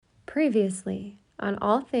Previously on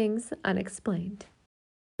All Things Unexplained.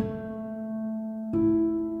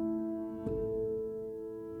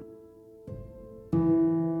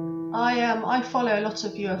 I follow a lot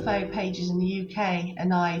of UFO pages in the UK,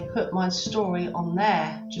 and I put my story on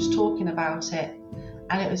there just talking about it,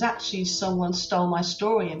 and it was actually someone stole my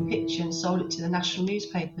story and picture and sold it to the national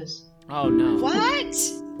newspapers. Oh no. What?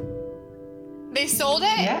 They sold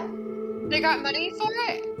it? Yeah. They got money for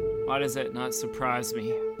it? Why does that not surprise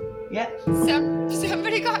me? Yeah.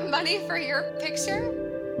 Somebody got money for your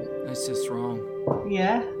picture? That's just wrong.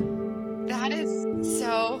 Yeah. That is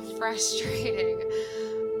so frustrating.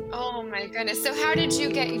 Oh my goodness. So how did you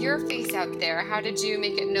get your face out there? How did you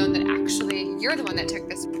make it known that actually you're the one that took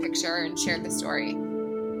this picture and shared the story?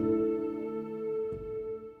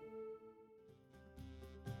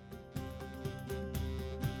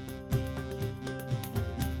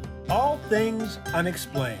 All Things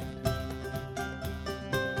Unexplained.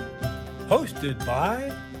 Hosted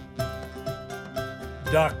by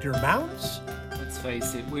Dr. Mounts. Let's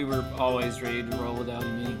face it, we were always ready to roll without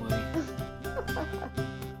him anyway.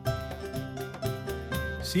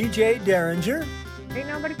 CJ Derringer. Ain't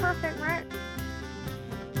nobody perfect, right?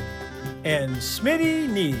 And Smitty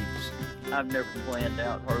Neebs. I've never planned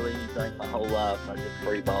out hardly anything my whole life. I just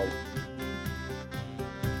free ball.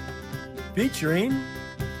 Featuring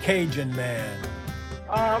Cajun Man.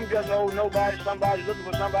 I'm just old nobody, somebody looking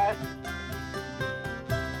for somebody.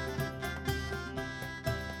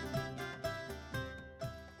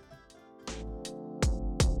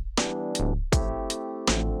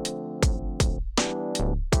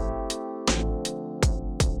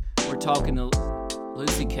 We're talking to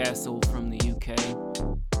Lucy Castle from the UK.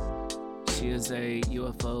 She is a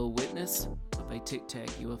UFO witness of a Tic Tac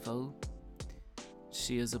UFO.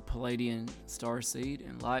 She is a Palladian starseed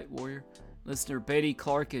and light warrior. Listener Betty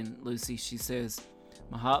Clarkin, Lucy, she says,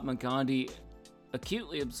 Mahatma Gandhi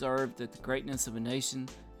acutely observed that the greatness of a nation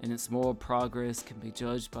and its moral progress can be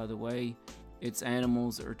judged by the way its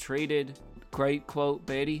animals are treated. Great quote,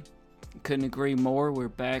 Betty. Couldn't agree more. We're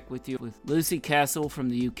back with you with Lucy Castle from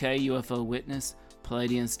the UK, UFO witness,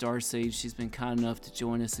 Palladian starseed. She's been kind enough to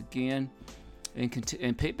join us again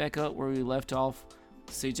and pick back up where we left off.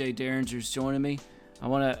 CJ Derringer's joining me.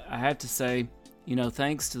 I have to say,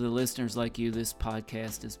 thanks to the listeners like you, this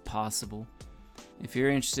podcast is possible. If you're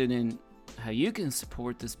interested in how you can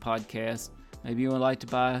support this podcast, maybe you would like to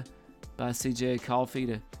buy CJ a coffee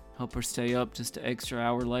to help her stay up just an extra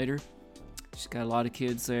hour later. She's got a lot of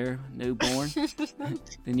kids there, newborn.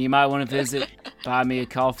 Then you might want to visit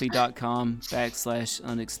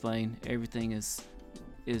buymeacoffee.com/unexplained. Everything is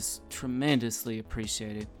tremendously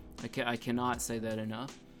appreciated. I cannot say that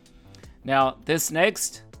enough. Now, this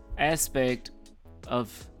next aspect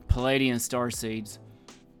of Palladian starseeds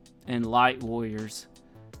and light warriors,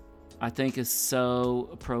 I think is so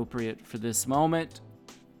appropriate for this moment.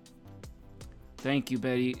 Thank you,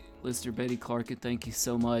 listener Betty Clarkin. Thank you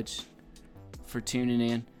so much for tuning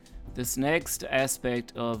in. This next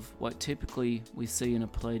aspect of what typically we see in a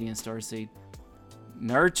Palladian starseed,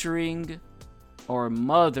 nurturing or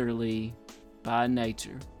motherly by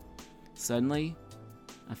nature. Suddenly,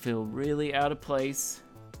 I feel really out of place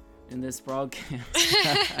in this broadcast.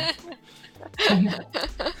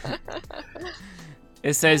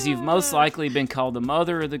 It says you've most likely been called the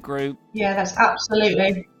mother of the group. Yeah, that's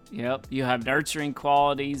absolutely. Yep. You have nurturing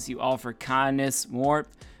qualities. You offer kindness, warmth,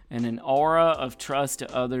 and an aura of trust to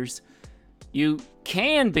others. You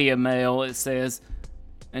can be a male, it says,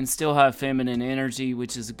 and still have feminine energy,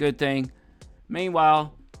 which is a good thing.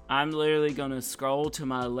 Meanwhile, I'm literally going to scroll to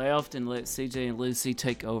my left and let CJ and Lucy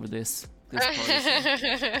take over this portion.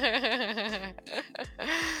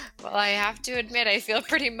 Well, I have to admit, I feel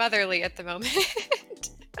pretty motherly at the moment.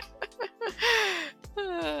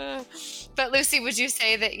 But Lucy, would you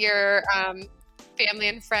say that your family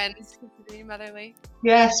and friends consider you motherly?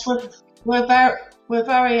 Yes, we're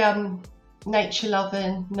very nature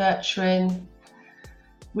loving, nurturing.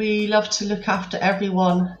 We love to look after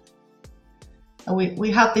everyone. And we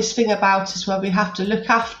have this thing about us where we have to look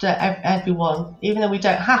after everyone, even though we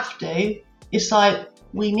don't have to. It's like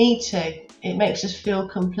we need to. It makes us feel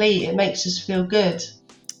complete. It makes us feel good.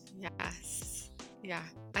 Yes. Yeah,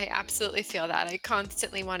 I absolutely feel that. I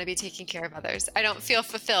constantly want to be taking care of others. I don't feel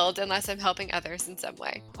fulfilled unless I'm helping others in some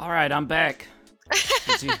way. All right, I'm back.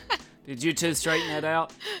 Did you two straighten that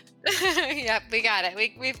out? Yep, we got it.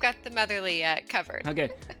 We've got the motherly covered. Okay.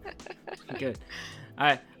 Good.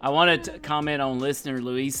 I wanted to comment on listener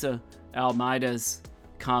Luisa Almeida's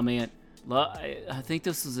comment. I think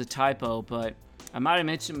this was a typo, but I might have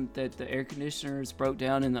mentioned that the air conditioners broke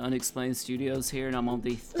down in the Unexplained Studios here, and I'm on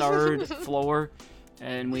the third floor.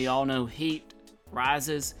 And we all know heat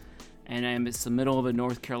rises, and it's the middle of a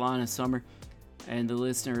North Carolina summer. And the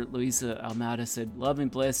listener, Louisa Almeida, said, loving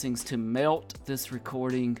blessings to melt this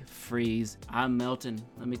recording freeze. I'm melting.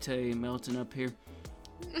 Let me tell you, melting up here.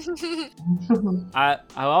 I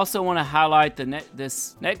also want to highlight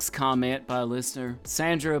this next comment by a listener,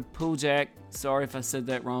 Sandra Puljak. Sorry if I said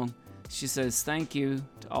that wrong. She says, thank you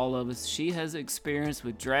to all of us. She has experience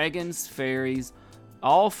with dragons, fairies,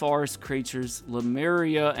 all forest creatures,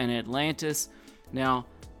 Lemuria, and Atlantis. Now,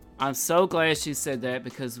 I'm so glad she said that,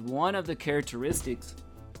 because one of the characteristics...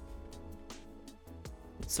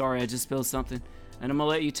 Sorry, I just spilled something. And I'm going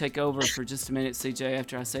to let you take over for just a minute, CJ,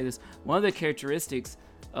 after I say this. One of the characteristics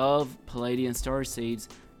of Pleiadian starseeds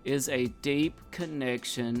is a deep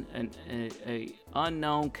connection, a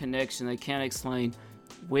unknown connection they can't explain,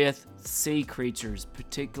 with sea creatures,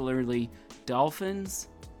 particularly dolphins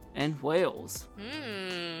and whales.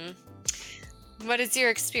 What is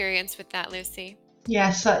your experience with that, Lucy?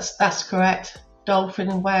 Yes, that's correct. Dolphin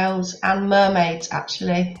and whales and mermaids,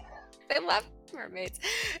 actually. I love mermaids.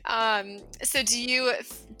 So do you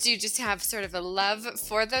just have sort of a love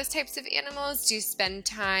for those types of animals? Do you spend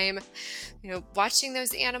time, watching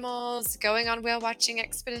those animals, going on whale watching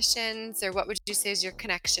expeditions, or what would you say is your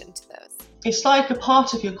connection to those? It's like a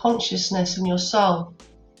part of your consciousness and your soul.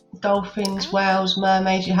 Dolphins, whales,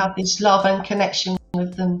 mermaids, you have this love and connection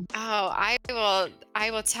with them. Oh, I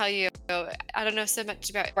will tell you, I don't know so much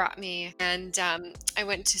about it. Brought me, and I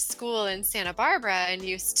went to school in Santa Barbara and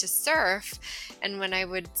used to surf, and when I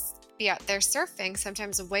would be out there surfing,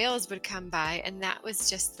 sometimes whales would come by, and that was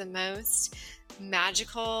just the most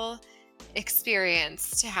magical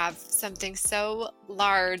experience to have something so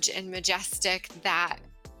large and majestic that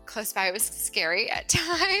close by. It was scary at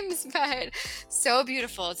times, but so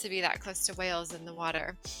beautiful to be that close to whales in the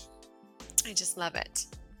water. I just love it.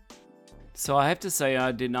 So I have to say,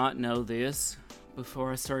 I did not know this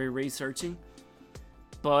before I started researching,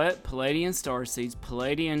 but Pleiadian starseeds,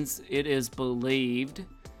 Pleiadians, it is believed,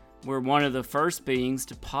 were one of the first beings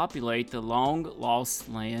to populate the long-lost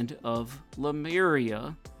land of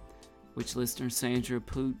Lemuria, which listener Sandra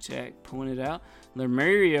Puchak pointed out.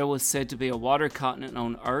 Lemuria was said to be a water continent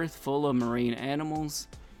on Earth full of marine animals,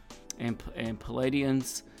 and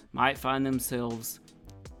Pleiadians might find themselves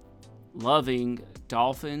loving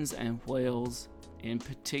dolphins and whales in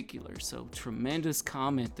particular. So tremendous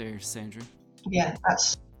comment there, Sandra. Yeah,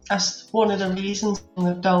 that's one of the reasons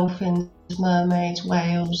with dolphins, mermaids,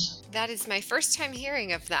 whales. That is my first time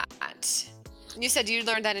hearing of that. You said you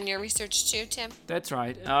learned that in your research too, Tim? That's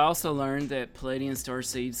right. I also learned that Pleiadian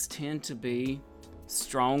starseeds tend to be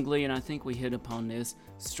strongly, and I think we hit upon this,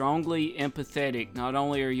 strongly empathetic. Not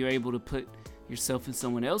only are you able to put yourself in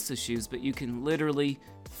someone else's shoes, but you can literally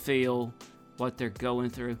feel what they're going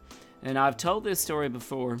through. And I've told this story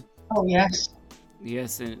before. Oh, yes.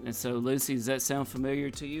 Yes, and so Lucy, does that sound familiar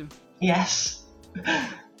to you? Yes.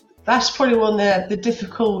 That's probably one of the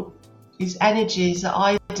difficult energies that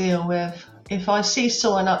I deal with. If I see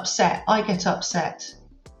someone upset, I get upset.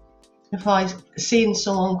 If I see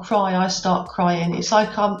someone cry, I start crying. It's like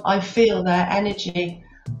I feel their energy.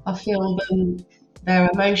 I feel their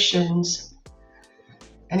emotions.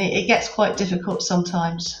 And it gets quite difficult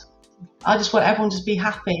sometimes. I just want everyone to be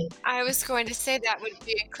happy. I was going to say that would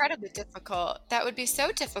be incredibly difficult. That would be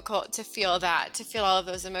so difficult to feel all of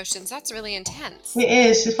those emotions. That's really intense. It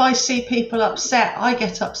is. If I see people upset, I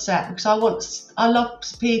get upset because I love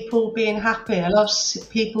people being happy. I love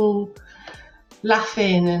people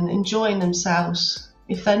laughing and enjoying themselves.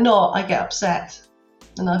 If they're not, I get upset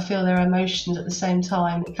and I feel their emotions at the same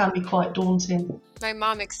time. It can be quite daunting. My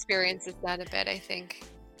mom experiences that a bit, I think.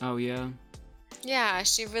 Oh, yeah? Yeah,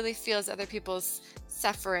 she really feels other people's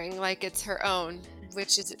suffering like it's her own,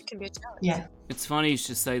 which can be a challenge. Yeah. It's funny you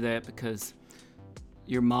should say that because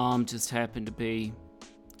your mom just happened to be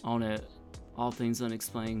on a All Things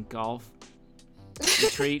Unexplained golf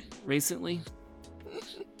retreat recently.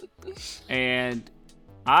 And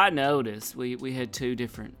I noticed, we had two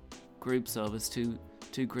different groups of us, two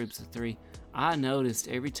groups of three. I noticed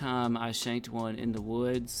every time I shanked one in the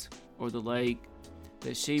woods or the lake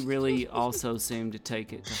that she really also seemed to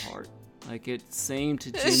take it to heart. Like it seemed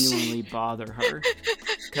to genuinely bother her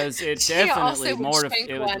because it definitely it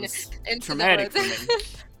was traumatic for me.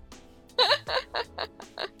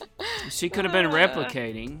 She could have been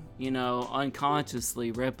replicating,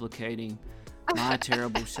 unconsciously replicating my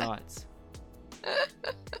terrible shots.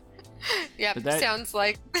 Yeah, sounds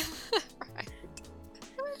like.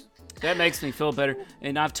 That makes me feel better.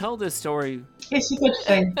 And I've told this story. It's a good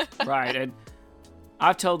thing. Right. And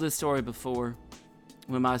I've told this story before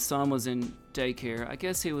when my son was in daycare. I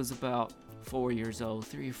guess he was about 4 years old,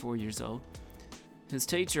 3 or 4 years old. His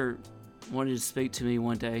teacher wanted to speak to me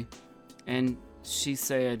one day, and she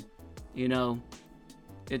said, you know,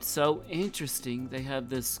 it's so interesting. They have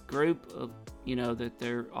this group of, you know, that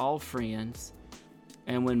they're all friends,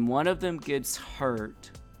 and when one of them gets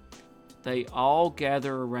hurt, they all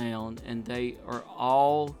gather around and they are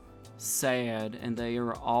all sad and they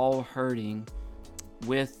are all hurting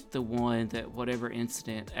with the one that whatever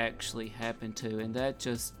incident actually happened to. And that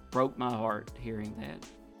just broke my heart hearing that.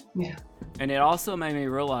 Yeah. And it also made me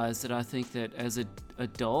realize that I think that as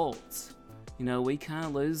adults, you know, we kind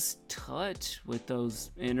of lose touch with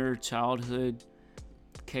those inner childhood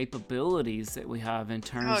capabilities that we have in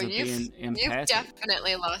terms of being empathic. You've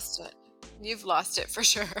definitely lost it. You've lost it for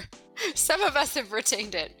sure. Some of us have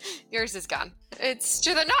retained it. Yours is gone. It's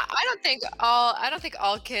true. I don't think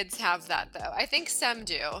all kids have that though. I think some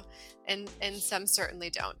do, and some certainly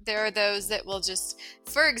don't. There are those that will just,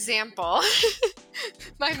 for example,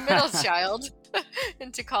 my middle child,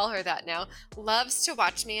 and to call her that now, loves to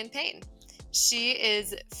watch me in pain. She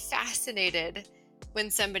is fascinated when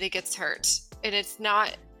somebody gets hurt, and it's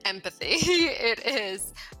not empathy. It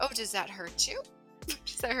is, oh, does that hurt you?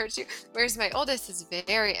 Does that hurt you? Whereas my oldest is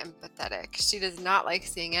very empathetic. She does not like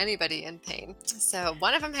seeing anybody in pain. So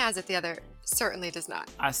one of them has it, the other certainly does not.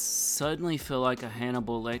 I suddenly feel like a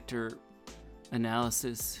Hannibal Lecter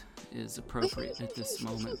analysis is appropriate at this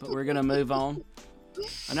moment, but we're going to move on.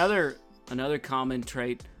 Another common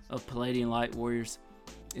trait of Pleiadian light warriors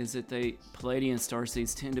is that Pleiadian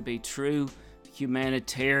starseeds tend to be true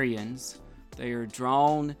humanitarians. They are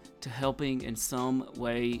drawn to helping in some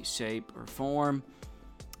way, shape, or form,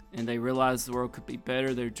 and they realize the world could be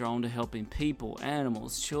better. They're drawn to helping people,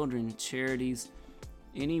 animals, children, charities,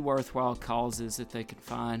 any worthwhile causes that they can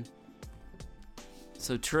find.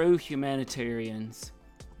 So true humanitarians,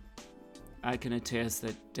 I can attest,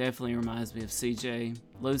 that definitely reminds me of CJ.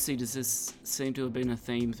 Lucy, does this seem to have been a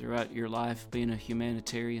theme throughout your life, being a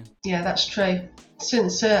humanitarian? Yeah, that's true.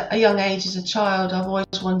 Since a young age as a child, I've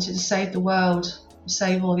always wanted to save the world,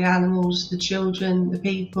 save all the animals, the children, the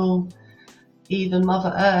people, even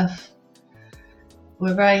Mother Earth.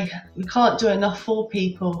 We can't do enough for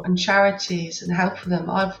people and charities and help them.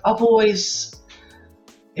 I've always,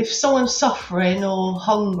 if someone's suffering or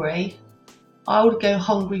hungry, I would go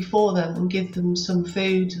hungry for them and give them some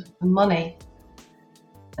food and money.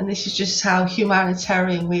 And this is just how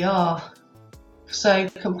humanitarian we are. So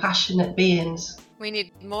compassionate beings. We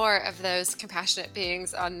need more of those compassionate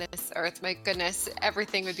beings on this earth. My goodness,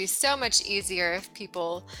 everything would be so much easier if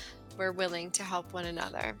people were willing to help one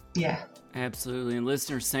another. Yeah. Absolutely. And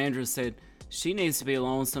listener Sandra said she needs to be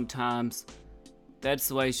alone sometimes. That's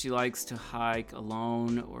the way she likes to hike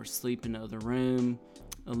alone or sleep in another room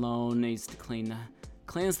alone. Needs to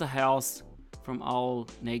cleanse the house from all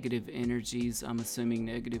negative energies. I'm assuming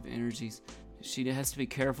negative energies. She has to be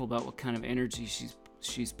careful about what kind of energy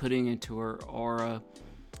she's putting into her aura,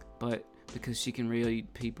 but because she can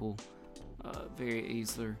read people very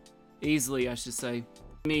easily, I should say.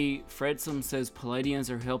 Amy Fredsome says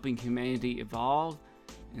Pleiadians are helping humanity evolve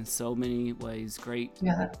in so many ways. Great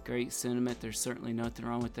sentiment. There's certainly nothing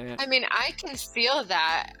wrong with that. I mean, I can feel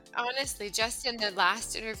that. Honestly, just in the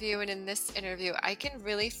last interview and in this interview, I can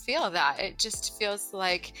really feel that. It just feels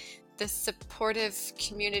like the supportive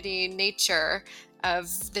community nature of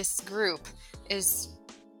this group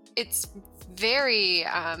it's very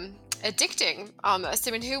addicting almost.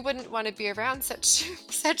 I mean, who wouldn't want to be around such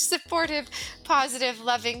supportive, positive,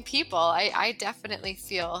 loving people? I definitely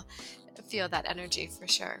feel that energy for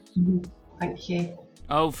sure. Thank you.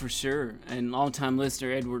 Oh, for sure. And longtime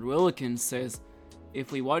listener Edward Willikins says,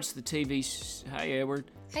 if we watch the TV Hi,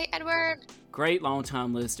 Edward. Hey, Edward. Great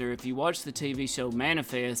longtime listener. If you watch the TV show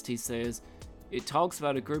Manifest, he says, it talks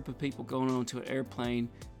about a group of people going onto an airplane,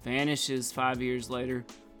 vanishes 5 years later.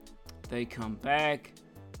 They come back,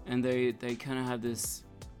 and they kind of have this,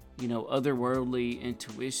 otherworldly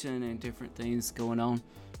intuition and different things going on.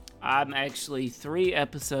 I'm actually 3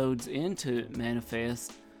 episodes into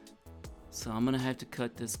Manifest, so I'm going to have to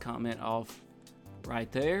cut this comment off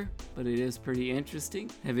right there, but it is pretty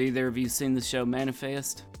interesting. Have either of you seen the show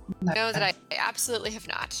Manifest? No, that I absolutely have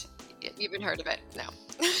not even heard of it. No.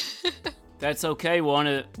 That's okay.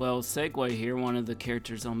 Segue here. One of the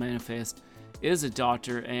characters on Manifest is a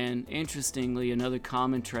doctor, and interestingly, another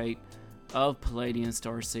common trait of Pleiadian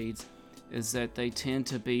starseeds is that they tend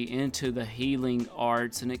to be into the healing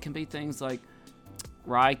arts, and it can be things like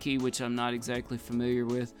Reiki, which I'm not exactly familiar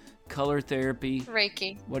with, color therapy.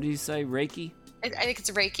 Reiki. What do you say, Reiki? I think it's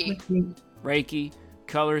Reiki. Reiki,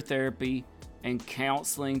 color therapy, and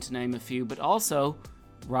counseling, to name a few, but also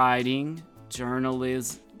writing,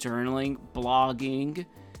 journalism, journaling, blogging,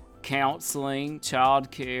 counseling,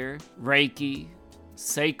 childcare, Reiki,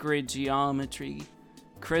 sacred geometry,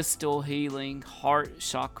 crystal healing, heart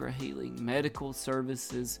chakra healing, medical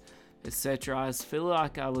services, etc. I feel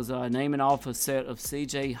like I was naming off a set of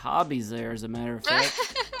CJ hobbies there, as a matter of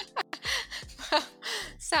fact.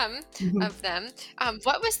 Some of them.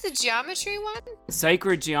 What was the geometry one?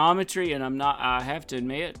 Sacred geometry, and I have to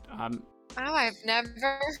admit, Oh, I've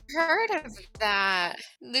never heard of that.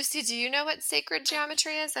 Lucy, do you know what sacred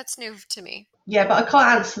geometry is? That's new to me. Yeah, but I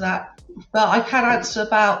can't answer that. But I can answer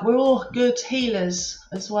about, we're all good healers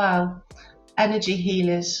as well, energy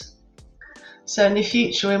healers. So in the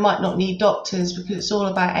future, we might not need doctors because it's all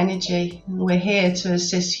about energy. And we're here to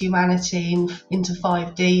assist humanity into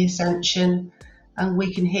 5D ascension, and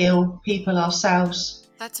we can heal people ourselves.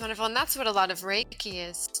 That's wonderful. And that's what a lot of Reiki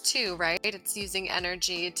is too, right? It's using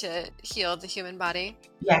energy to heal the human body.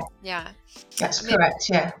 Yeah. Yeah. That's correct,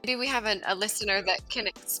 yeah. Maybe we have a listener that can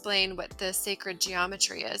explain what the sacred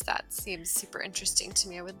geometry is. That seems super interesting to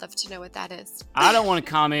me. I would love to know what that is. I don't want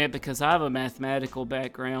to comment because I have a mathematical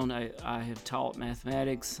background. I have taught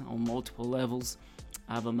mathematics on multiple levels.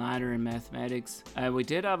 I have a minor in mathematics. We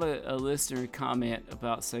did have a listener comment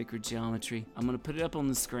about sacred geometry. I'm going to put it up on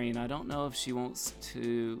the screen. I don't know if she wants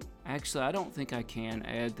to... Actually, I don't think I can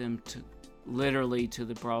add them to literally to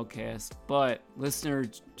the broadcast. But listener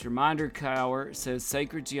Jerminder Cower says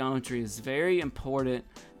sacred geometry is very important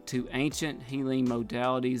to ancient healing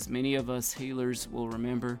modalities. Many of us healers will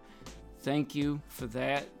remember. Thank you for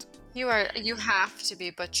that. You have to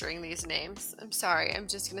be butchering these names. I'm sorry. I'm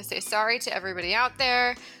just going to say sorry to everybody out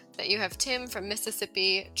there that you have Tim from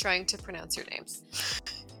Mississippi trying to pronounce your names.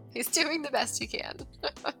 He's doing the best he can.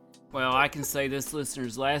 Well, I can say this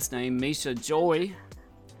listener's last name, Misha Joy,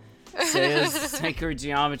 says sacred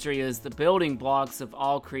geometry is the building blocks of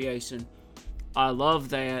all creation. I love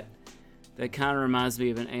that. That kind of reminds me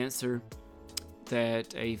of an answer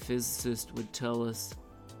that a physicist would tell us.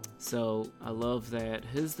 So I love that.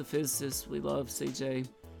 Who's the physicist we love, CJ?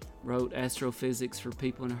 Wrote Astrophysics for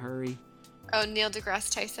People in a Hurry. Oh, Neil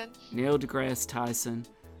deGrasse Tyson? Neil deGrasse Tyson.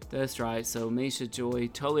 That's right. So Misha Joy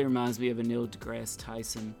totally reminds me of a Neil deGrasse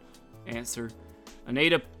Tyson answer.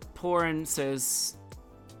 Anita Porin says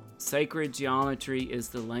sacred geometry is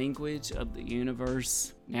the language of the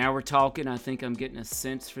universe. Now we're talking. I think I'm getting a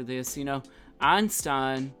sense for this. You know,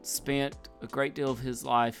 Einstein spent a great deal of his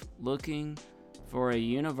life looking for a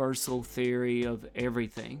universal theory of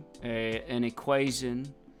everything, an equation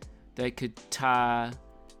that could tie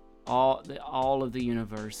all of the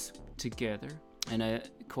universe together. And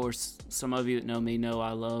of course, some of you that know me know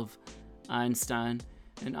I love Einstein.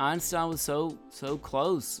 And Einstein was so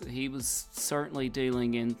close. He was certainly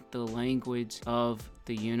dealing in the language of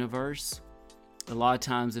the universe. A lot of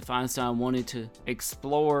times, if Einstein wanted to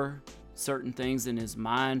explore certain things in his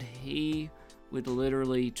mind, he would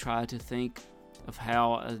literally try to think of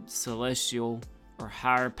how a celestial or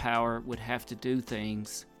higher power would have to do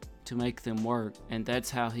things to make them work, and that's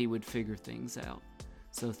how he would figure things out.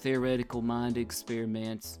 So theoretical mind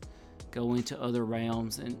experiments, go into other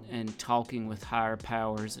realms and talking with higher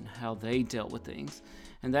powers and how they dealt with things.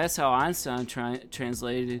 And that's how Einstein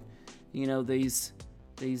translated, you know, these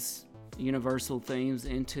universal themes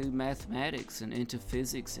into mathematics and into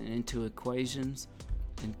physics and into equations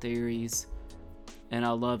and theories. And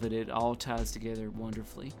I love it. It all ties together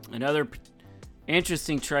wonderfully. Another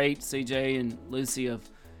interesting trait, CJ and Lucy, of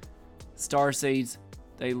starseeds,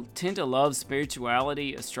 they tend to love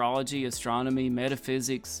spirituality, astrology, astronomy,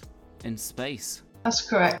 metaphysics, and space. That's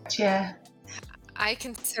correct, yeah. I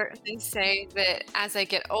can certainly say that as I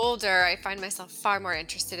get older, I find myself far more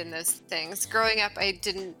interested in those things. Growing up, I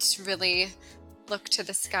didn't really look to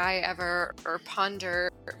the sky ever or ponder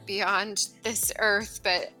beyond this earth,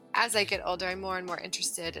 but as I get older, I'm more and more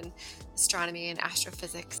interested in astronomy and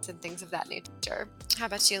astrophysics and things of that nature. How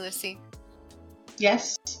about you, Lucy?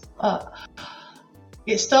 Yes.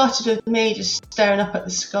 It started with me just staring up at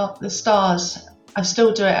the stars. I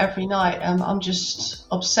still do it every night. I'm just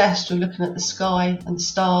obsessed with looking at the sky and the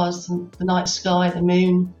stars and the night sky, the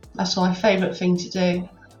moon. That's my favourite thing to do.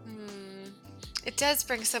 It does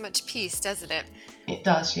bring so much peace, doesn't it? It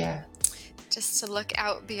does, yeah. Just to look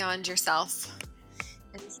out beyond yourself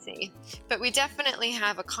and see. But we definitely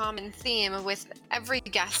have a common theme with every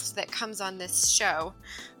guest that comes on this show,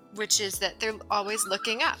 which is that they're always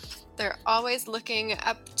looking up. They're always looking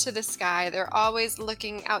up to the sky. They're always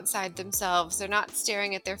looking outside themselves. They're not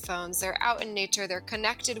staring at their phones. They're out in nature. They're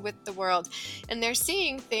connected with the world. And they're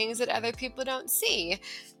seeing things that other people don't see.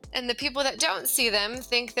 And the people that don't see them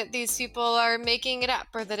think that these people are making it up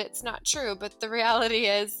or that it's not true. But the reality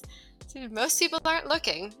is See, most people aren't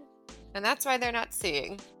looking, and that's why they're not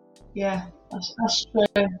seeing. Yeah, that's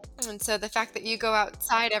true. And so the fact that you go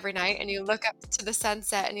outside every night and you look up to the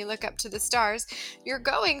sunset and you look up to the stars, you're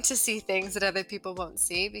going to see things that other people won't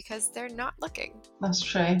see because they're not looking. That's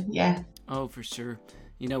true, yeah. Oh, for sure.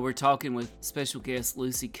 You know, we're talking with special guest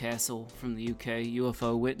Lucy Castle from the UK,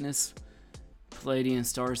 UFO Witness, Pleiadian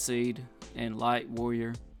Starseed, and Light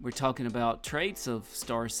Warrior. We're talking about traits of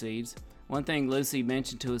starseeds. One thing Lucy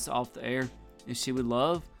mentioned to us off the air is she would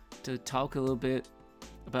love to talk a little bit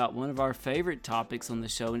about one of our favorite topics on the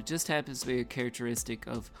show, and it just happens to be a characteristic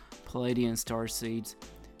of Pleiadian starseeds,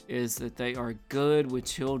 is that they are good with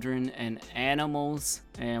children and animals.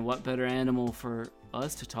 And what better animal for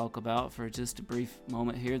us to talk about for just a brief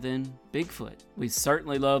moment here than Bigfoot. We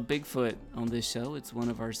certainly love Bigfoot on this show. It's one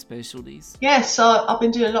of our specialties. Yes, I've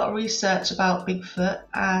been doing a lot of research about Bigfoot,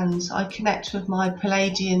 and I connect with my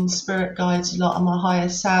Pleiadian spirit guides a lot on my higher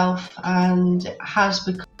self, and it has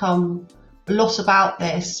become a lot about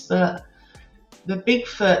this. But the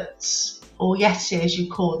Bigfoots, or Yeti as you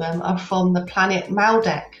call them, are from the planet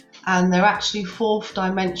Maldek, and they're actually fourth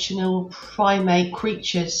dimensional primate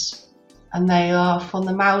creatures. And they are from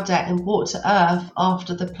the Maldek and brought to Earth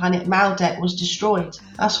after the planet Maldek was destroyed.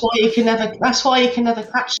 That's why you can never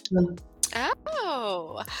catch them.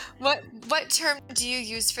 Oh, what term do you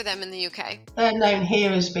use for them in the UK? They're known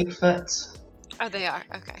here as Bigfoot. Oh, they are.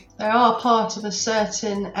 Okay. They are part of a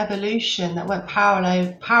certain evolution that went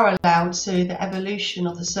parallel to the evolution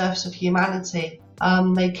of the surface of humanity.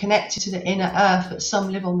 They connected to the inner Earth, but some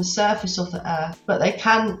live on the surface of the Earth, but they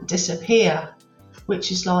can disappear,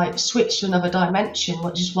 which is like switch to another dimension,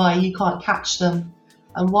 which is why you can't catch them.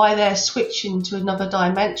 And why they're switching to another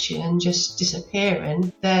dimension and just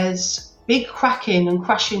disappearing, there's big cracking and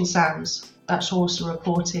crashing sounds that's also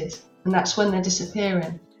reported, and that's when they're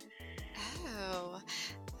disappearing. Oh,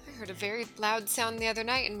 I heard a very loud sound the other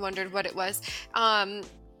night and wondered what it was.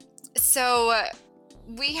 So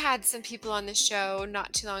we had some people on the show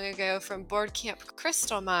not too long ago from Board Camp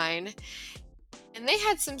Crystal Mine, and they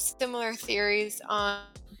had some similar theories on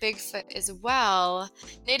Bigfoot as well.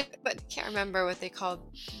 But I can't remember what they called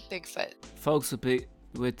Bigfoot. Folks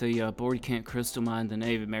with the Board Camp Crystal Mine, the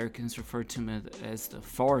Native Americans referred to them as the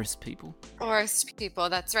forest people. Forest people,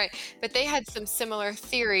 that's right. But they had some similar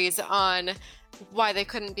theories on why they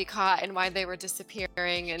couldn't be caught and why they were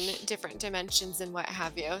disappearing in different dimensions and what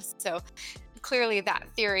have you. So clearly that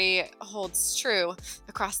theory holds true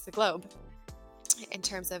across the globe in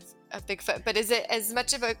terms of Bigfoot. But is it as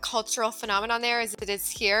much of a cultural phenomenon there as it is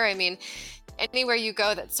here? I mean, anywhere you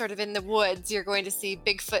go that's sort of in the woods, you're going to see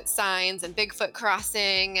Bigfoot signs and Bigfoot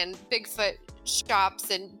crossing and Bigfoot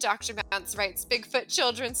shops, and Dr. Mounts writes Bigfoot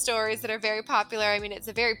children's stories that are very popular. I mean, it's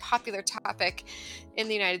a very popular topic in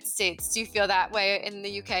the United States. Do you feel that way in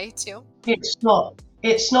the UK too? It's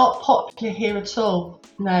not popular here at all,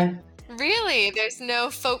 no. Really? There's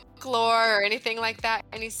no folklore or anything like that?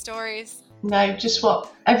 Any stories? No, just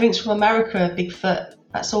everything's from America, Bigfoot.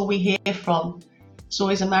 That's all we hear from. It's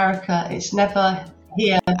always America. It's never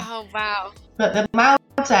here. Oh, wow. But the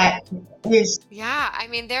Maldek is... Yeah, I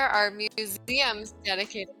mean, there are museums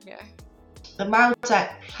dedicated here. The Maldek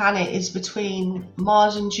planet is between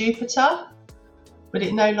Mars and Jupiter, but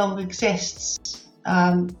it no longer exists.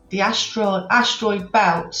 The asteroid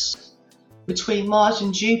belt between Mars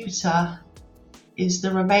and Jupiter is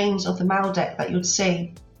the remains of the Maldek that you'd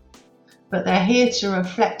see. But they're here to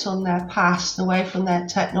reflect on their past, away from their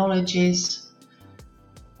technologies,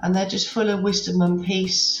 and they're just full of wisdom and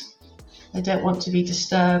peace. They don't want to be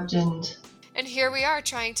disturbed, and here we are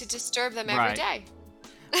trying to disturb them every day.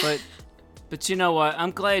 But you know what?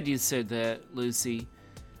 I'm glad you said that, Lucy,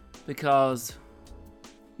 because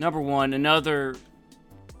number one, another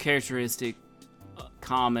characteristic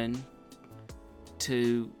common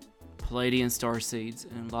to Pleiadian starseeds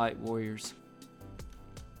and light warriors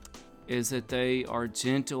is that they are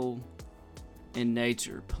gentle in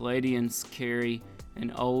nature. Pleiadians carry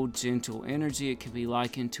an old, gentle energy. It can be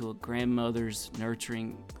likened to a grandmother's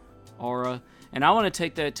nurturing aura. And I want to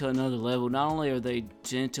take that to another level. Not only are they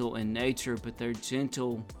gentle in nature, but they're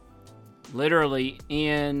gentle literally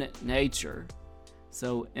in nature.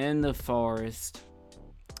 So in the forest,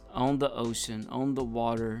 on the ocean, on the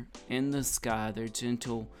water, in the sky, they're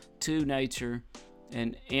gentle to nature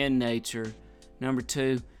and in nature. Number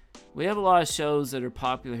two, we have a lot of shows that are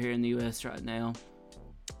popular here in the U.S. right now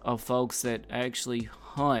of folks that actually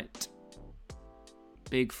hunt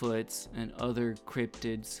Bigfoots and other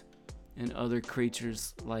cryptids and other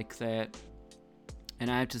creatures like that. And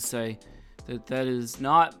I have to say that that is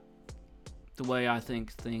not the way I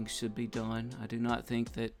think things should be done. I do not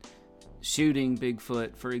think that shooting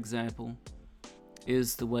Bigfoot, for example,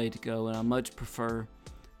 is the way to go, and I much prefer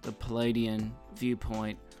the Palladian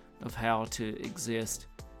viewpoint of how to exist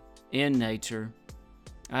in nature.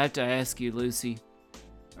 I have to ask you, Lucy,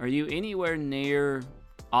 are you anywhere near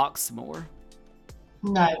Oxmoor?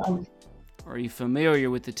 No, Are you familiar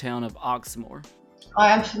with the town of Oxmoor?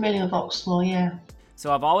 I am familiar with Oxmoor, yeah.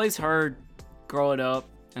 So I've always heard growing up,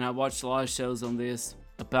 and I watched a lot of shows on this,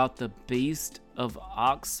 about the beast of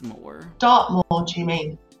Oxmoor. Dartmoor, do you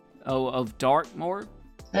mean? Oh, of Dartmoor?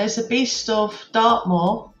 There's a beast of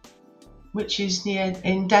Dartmoor, which is near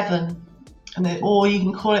in Devon, or you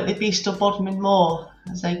can call it the beast of Bodmin Moor,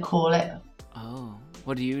 as they call it. Oh,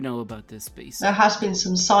 what do you know about this beast? There has been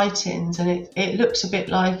some sightings, and it looks a bit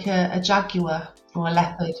like a jaguar or a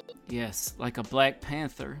leopard, Yes, like a Black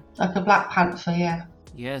Panther. like a black panther, yeah.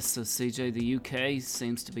 Yes, so CJ, the UK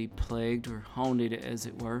seems to be plagued or haunted, as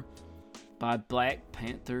it were, by Black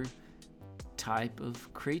Panther type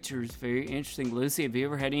of creatures. Very interesting. Lucy, have you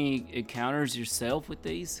ever had any encounters yourself with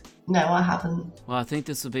these? No, I haven't. Well, I think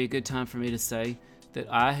this will be a good time for me to say that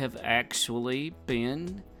I have actually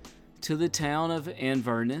been to the town of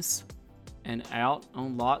Inverness and out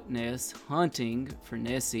on Loch Ness hunting for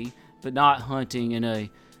Nessie, but not hunting in a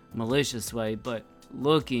malicious way, but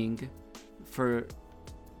looking for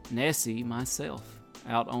Nessie myself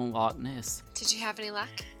out on Loch Ness. Did you have any luck?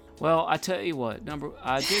 Well, I tell you what,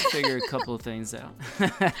 I did figure a couple of things out.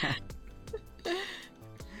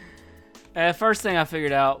 First thing I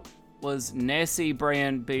figured out was Nessie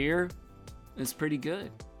brand beer is pretty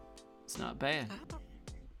good. It's not bad. Oh.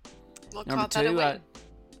 We'll Number call that a two,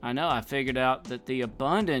 win. I figured out that the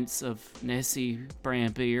abundance of Nessie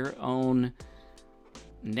brand beer on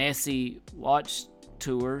Nessie watch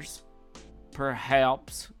tours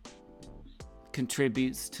perhaps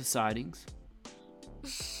contributes to sightings.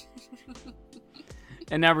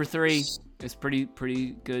 And number three, it's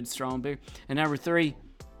pretty good strong beer. And number three,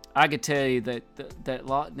 I could tell you that that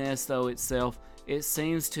Loch Ness though itself, it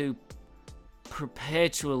seems to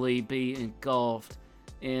perpetually be engulfed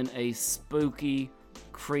in a spooky,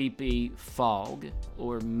 creepy fog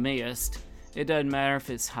or mist. It doesn't matter if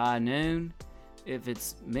it's high noon, if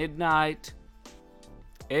it's midnight.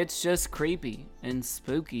 It's just creepy and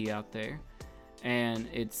spooky out there. And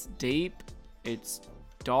it's deep, it's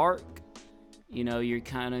dark. You know, you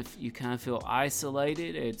kind of feel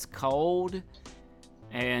isolated. It's cold,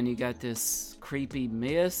 and you got this creepy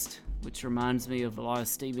mist, which reminds me of a lot of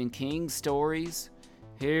Stephen King stories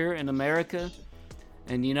here in America.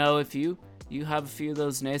 And you know, if you have a few of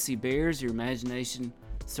those Nessie beers, your imagination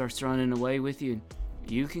starts running away with you.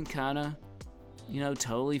 You can kind of, you know,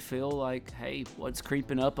 totally feel like, hey, what's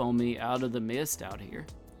creeping up on me out of the mist out here?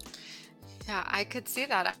 Yeah, I could see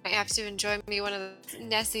that. I have to enjoy me one of the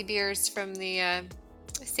Nessie beers from the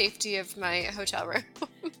safety of my hotel room.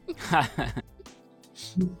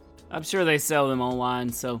 I'm sure they sell them online,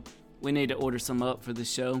 so we need to order some up for the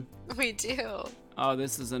show. We do. Oh,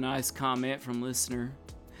 this is a nice comment from listener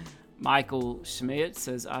Michael Schmidt.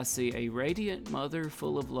 Says, I see a radiant mother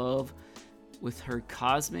full of love with her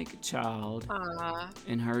cosmic child Aww.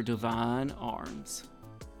 in her divine arms.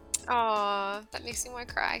 Aww, that makes me want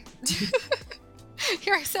to cry.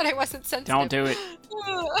 Here I said I wasn't sensitive. Don't do it.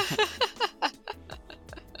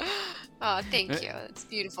 Oh, thank you. It's a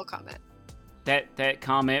beautiful comment. That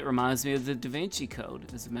comment reminds me of the Da Vinci Code,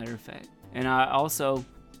 as a matter of fact. And I also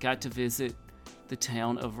got to visit the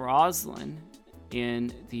town of Roslin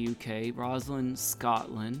in the UK, Roslin,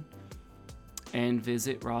 Scotland, and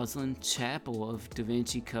visit Roslin Chapel of Da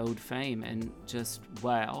Vinci Code fame. And just,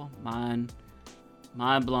 wow, mind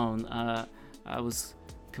blown. I was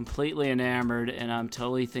completely enamored, and I'm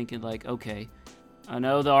totally thinking like, okay, I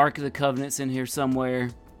know the Ark of the Covenant's in here somewhere.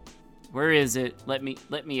 Where is it? Let me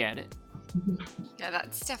at it. Yeah,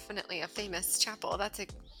 that's definitely a famous chapel. That's an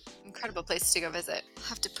incredible place to go visit. I'll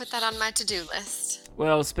have to put that on my to-do list.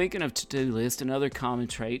 Well, speaking of to-do list, another common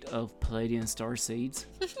trait of Palladian starseeds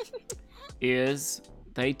is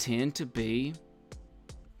they tend to be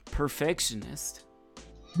perfectionist.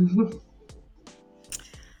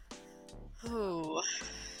 Ooh.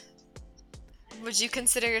 Would you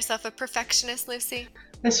consider yourself a perfectionist, Lucy?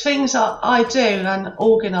 There's things that I do and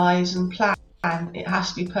organise and plan. It has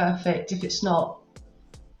to be perfect. If it's not,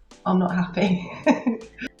 I'm not happy.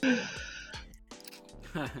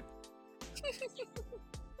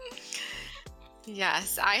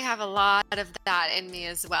 Yes, I have a lot of that in me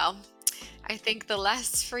as well. I think the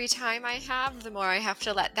less free time I have, the more I have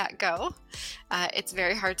to let that go. It's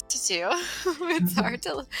very hard to do. It's hard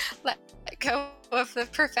to let go of the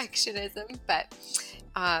perfectionism, but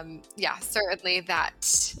yeah, certainly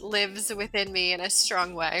that lives within me in a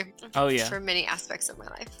strong way. Oh, yeah. For many aspects of my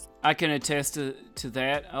life. I can attest to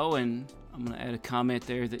that. Oh, and I'm going to add a comment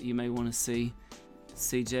there that you may want to see.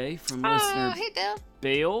 CJ from listener hey, Bill.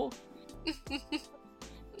 Bill.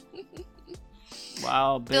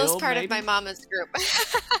 Wow, Bill. Bill's part maybe? of my mama's group.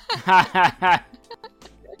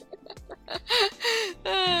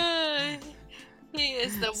 He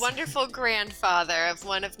is the wonderful grandfather of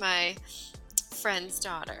one of my friend's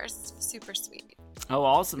daughters. Super sweet. Oh,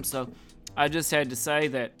 awesome. So I just had to say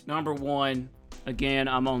that, number one, again,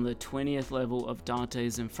 I'm on the 20th level of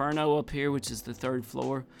Dante's Inferno up here, which is the 3rd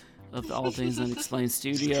floor of the All Things Unexplained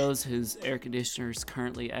Studios, whose air conditioner is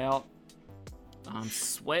currently out. I'm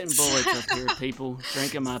sweating bullets up here, people.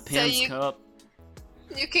 Drinking my Pim's cup.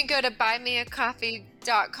 You can go to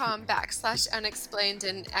buymeacoffee.com/unexplained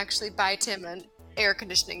and actually buy Tim an air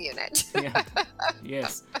conditioning unit. Yeah.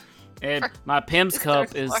 Yes. And my Pim's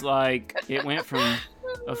cup is like, it went from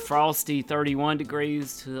a frosty 31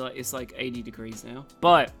 degrees to like, it's like 80 degrees now.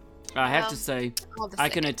 But I have to say, I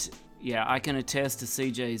can attest to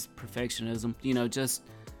CJ's perfectionism. You know, just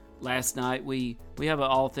last night we have an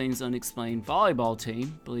All Things Unexplained volleyball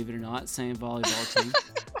team, believe it or not, same volleyball team.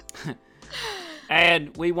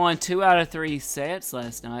 And we won 2 out of 3 sets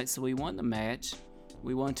last night, so we won the match.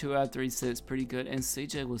 We won 2 out of 3 sets, pretty good. And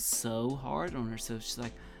CJ was so hard on herself. She's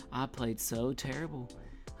like, I played so terrible.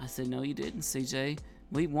 I said, no, you didn't, CJ.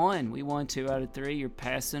 We won. We won 2 out of 3. Your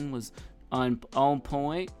passing was on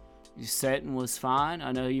point. Your setting was fine.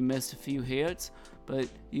 I know you missed a few hits, but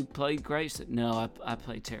you played great. She said, no, I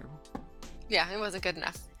played terrible. Yeah, it wasn't good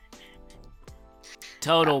enough.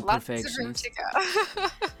 Total Lots perfection. of room to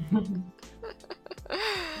go.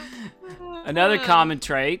 Another common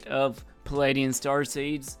trait of Palladian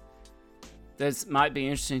starseeds that might be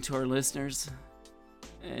interesting to our listeners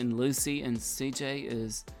and Lucy and CJ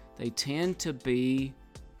is they tend to be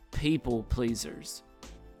people pleasers,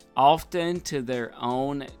 often to their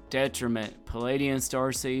own detriment. Palladian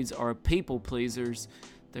starseeds are people pleasers.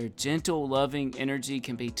 Their gentle, loving energy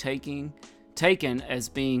can be taken as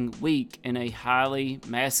being weak in a highly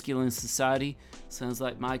masculine society. Sounds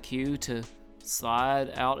like my cue to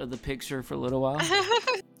slide out of the picture for a little while.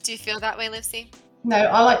 Do you feel that way, Lucy? No,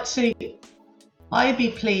 I'd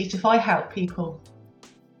be pleased if I help people.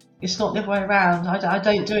 It's not the other way around. I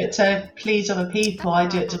don't do it to please other people. I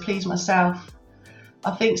do it to please myself.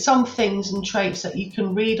 I think some things and traits that you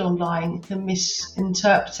can read online can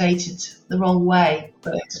misinterpreted the wrong way.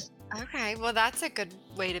 But Okay, well, that's a good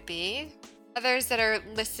way to be. Others that are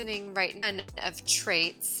listening right now of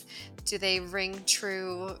traits, do they ring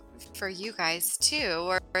true for you guys too?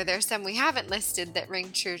 Or are there some we haven't listed that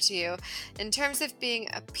ring true to you? In terms of being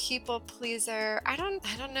a people pleaser, I don't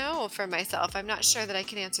know for myself. I'm not sure that I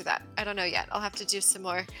can answer that. I don't know yet. I'll have to do some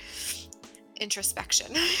more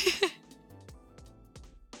introspection.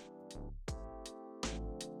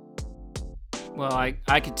 Well,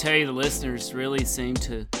 I could tell you the listeners really seem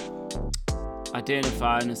to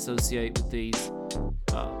identify and associate with these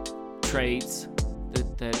traits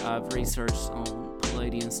that I've researched on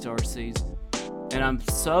Palladian starseeds. And I'm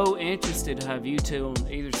so interested to have you two on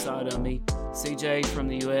either side of me. CJ from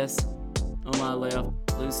the US on my left,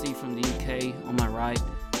 Lucy from the UK on my right,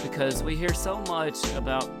 because we hear so much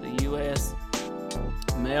about the US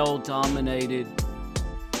male-dominated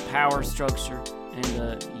power structure and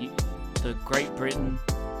the Great Britain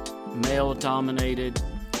male-dominated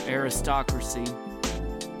aristocracy.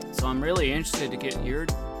 So I'm really interested to get your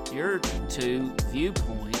two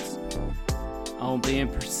viewpoints on being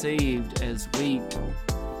perceived as weak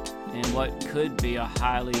in what could be a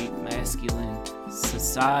highly masculine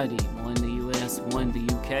society, one in the US, one in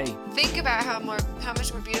the UK. Think about how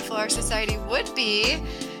much more beautiful our society would be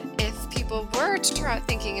if people were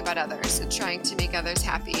thinking about others and trying to make others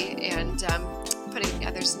happy and putting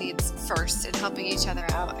others' needs first and helping each other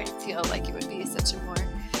out. I feel like it would be such a more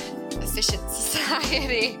efficient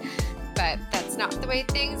society, but that's not the way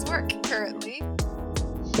things work currently.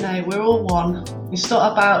 No, we're all one. It's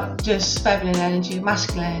not about just feminine energy,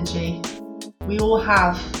 masculine energy. We all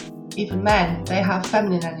have, even men, they have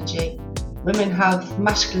feminine energy. Women have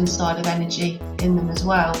masculine side of energy in them as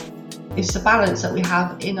well. It's the balance that we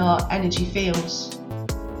have in our energy fields.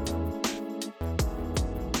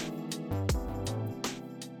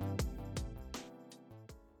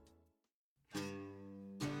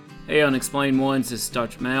 Hey Unexplained Ones, this is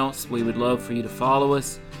Dr. Mouse. We would love for you to follow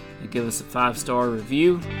us and give us a 5-star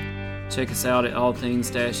review. Check us out at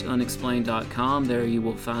allthings-unexplained.com. There you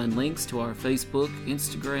will find links to our Facebook,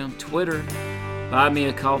 Instagram, Twitter, Buy Me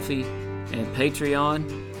a Coffee, and Patreon.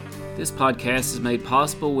 This podcast is made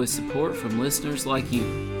possible with support from listeners like you.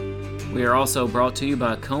 We are also brought to you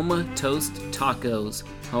by Coma Toast Tacos,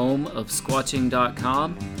 home of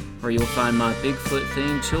Squatching.com, where you'll find my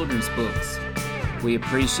Bigfoot-themed children's books. We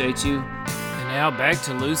appreciate you. And now back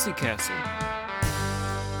to Lucy Castle.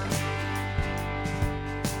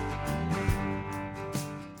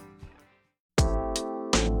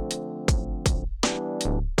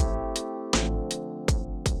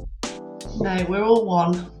 No, we're all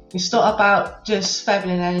one. It's not about just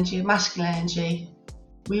feminine energy and masculine energy.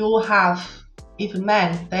 We all have, even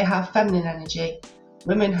men, they have feminine energy.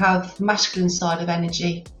 Women have the masculine side of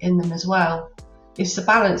energy in them as well. It's the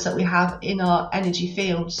balance that we have in our energy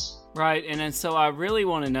fields. Right, and then so I really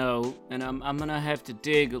want to know, and I'm going to have to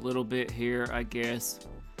dig a little bit here, I guess.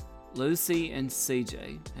 Lucy and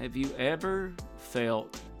CJ, have you ever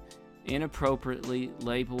felt inappropriately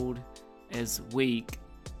labeled as weak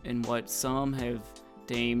in what some have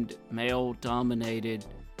deemed male-dominated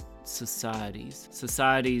societies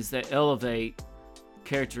that elevate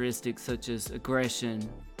characteristics such as aggression?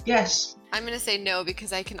 Yes. I'm going to say no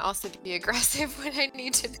because I can also be aggressive when I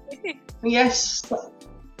need to be. Yes,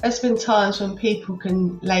 there's been times when people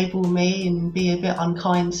can label me and be a bit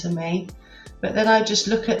unkind to me, but then I just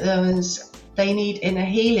look at them as they need inner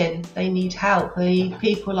healing, they need help, they need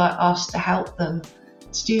people like us to help them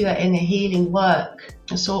to do that inner healing work.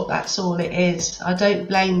 That's all it is. I don't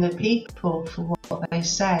blame the people for what they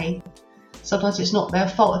say. Sometimes it's not their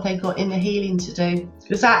fault if they've got inner healing to do,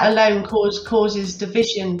 because that alone causes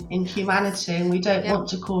division in humanity, and we don't want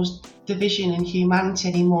to cause division in humanity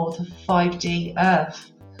anymore. The 5D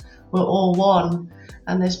Earth, we're all one,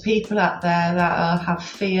 and there's people out there that have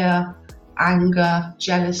fear, anger,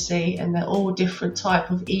 jealousy, and they're all different type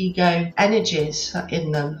of ego energies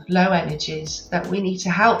in them, low energies, that we need to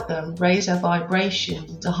help them raise their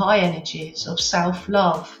vibration to high energies of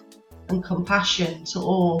self-love and compassion to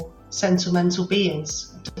all sentimental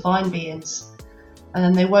beings, divine beings, and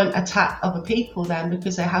then they won't attack other people then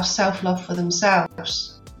because they have self-love for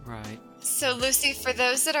themselves. Right. So Lucy, for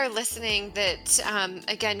those that are listening that,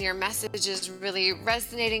 again, your message is really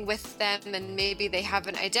resonating with them and maybe they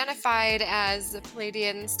haven't identified as a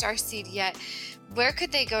Pleiadian starseed yet, where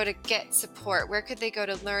could they go to get support? Where could they go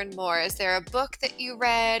to learn more? Is there a book that you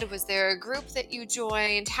read? Was there a group that you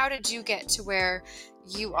joined? How did you get to where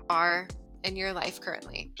you are in your life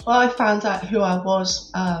currently? Well, I found out who I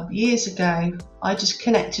was years ago. I just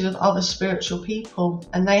connected with other spiritual people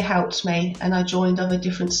and they helped me, and I joined other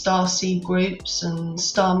different starseed groups and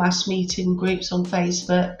star mass meeting groups on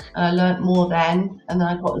Facebook, and I learnt more then, and then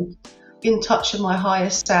I got in touch with my higher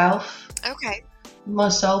self, my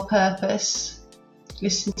soul purpose,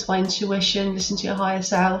 listen to my intuition, listen to your higher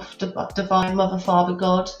self, divine mother, father,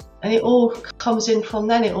 God, and it all comes in from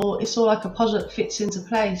then. It's all like a puzzle that fits into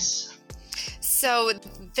place. So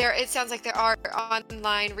it sounds like there are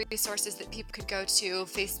online resources that people could go to,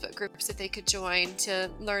 Facebook groups that they could join to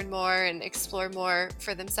learn more and explore more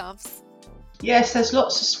for themselves. Yes, there's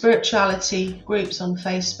lots of spirituality groups on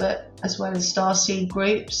Facebook as well as starseed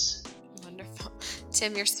groups. Wonderful.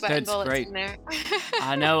 Tim, you're sweating That's bullets great. in there.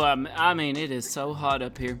 I know. I mean, it is so hot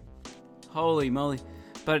up here. Holy moly.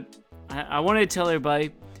 But I wanted to tell everybody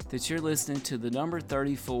that you're listening to the number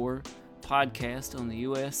 34 podcast on the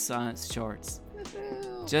U.S. science charts.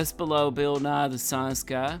 Just below Bill Nye the Science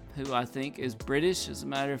Guy, who I think is British, as a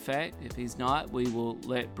matter of fact. If he's not, we will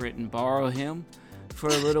let Britain borrow him for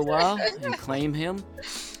a little while and claim him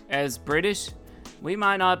as British. We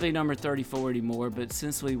might not be number 34 anymore, but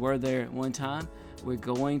since we were there at one time, we're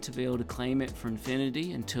going to be able to claim it for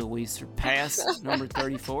infinity until we surpass number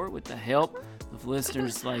 34 with the help of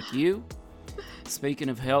listeners like you. Speaking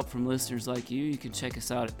of help from listeners like you, you can check us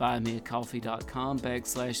out at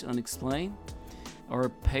buymeacoffee.com/unexplained or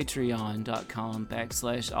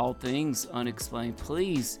patreon.com/allthingsunexplained.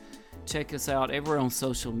 Please check us out everywhere on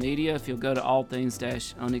social media. If you'll go to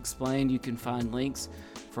allthings-unexplained, you can find links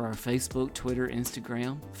for our Facebook, Twitter,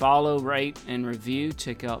 Instagram. Follow, rate, and review.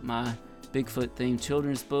 Check out my Bigfoot-themed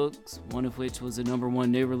children's books, one of which was a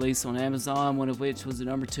 #1 new release on Amazon, one of which was a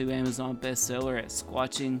 #2 Amazon bestseller at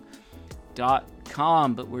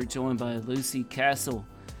Squatching.com. But we're joined by Lucy Castle,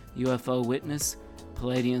 UFO witness,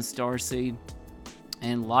 Pleiadian starseed,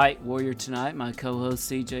 and light warrior tonight. My co-host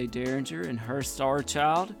CJ Derringer and her star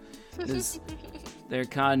child they're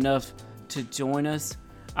kind enough to join us.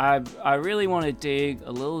 I really want to dig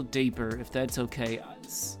a little deeper, if that's okay.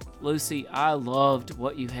 Lucy, I loved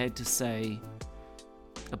what you had to say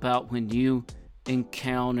about when you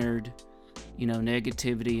encountered,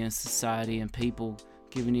 negativity in society and people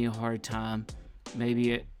giving you a hard time,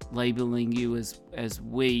 maybe labeling you as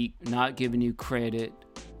weak, not giving you credit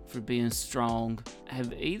for being strong.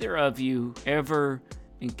 Have either of you ever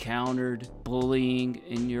encountered bullying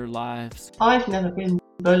in your lives? I've never been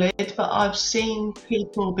bullied, but I've seen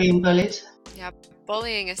people being bullied. Yeah,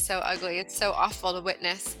 bullying is so ugly. It's so awful to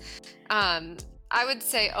witness. I would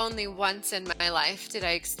say only once in my life did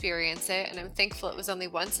I experience it, and I'm thankful it was only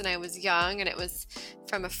once, and I was young, and it was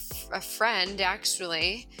from a friend,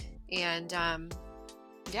 actually, and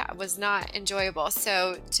yeah, it was not enjoyable.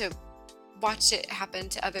 So to watch it happen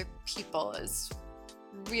to other people is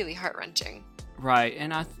really heart-wrenching. Right,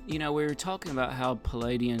 and we were talking about how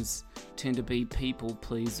Pleiadians tend to be people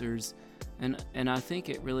pleasers, and I think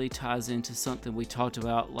it really ties into something we talked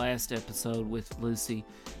about last episode with Lucy.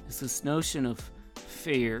 It's this notion of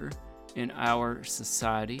fear in our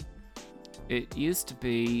society. It used to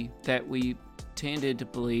be that we tended to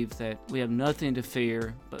believe that we have nothing to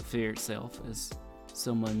fear but fear itself, as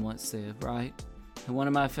someone once said, right? And one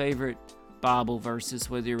of my favorite Bible verses,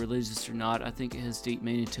 whether you're religious or not, I think it has deep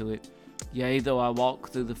meaning to it. Yea, though I walk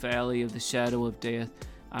through the valley of the shadow of death,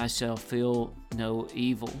 I shall feel no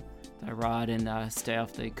evil. Thy rod and thy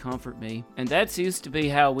staff, they comfort me. And that's used to be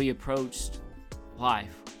how we approached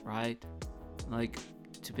life, right? Like,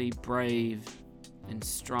 to be brave and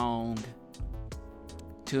strong,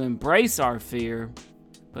 to embrace our fear,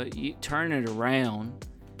 but you turn it around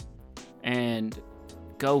and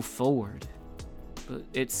go forward. But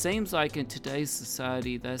it seems like in today's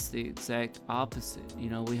society, that's the exact opposite.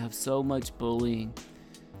 We have so much bullying,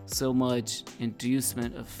 so much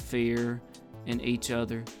inducement of fear in each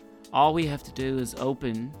other. All we have to do is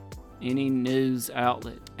open any news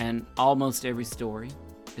outlet, and almost every story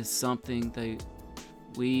is something that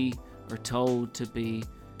we are told to be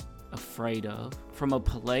afraid of. From a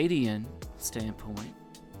Pleiadian standpoint,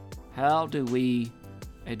 how do we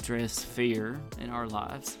address fear in our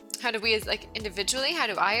lives? How do we, as individually, how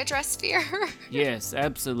do I address fear? Yes,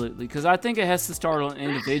 absolutely. Because I think it has to start on an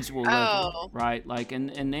individual level, right?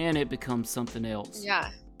 And then it becomes something else.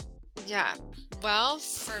 Yeah. Well,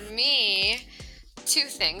 for me, two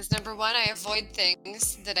things. Number one, I avoid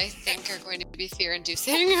things that I think are going to be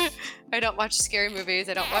fear-inducing. I don't watch scary movies.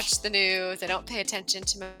 I don't watch the news. I don't pay attention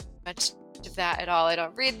to much of that at all. I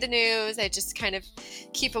don't read the news. I just kind of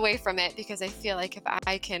keep away from it because I feel like if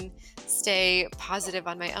I can stay positive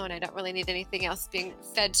on my own, I don't really need anything else being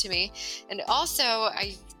fed to me. And also,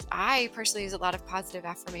 I personally use a lot of positive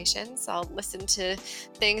affirmations. I'll listen to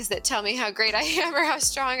things that tell me how great I am or how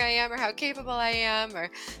strong I am or how capable I am, or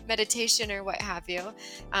meditation or what have you.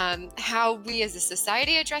 How we as a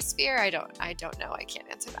society address fear, I don't know. I can't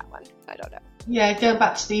answer that one. I don't know. Yeah, going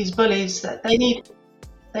back to these bullies, that they need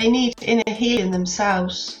inner healing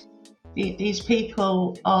themselves. These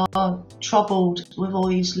people are troubled with all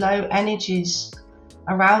these low energies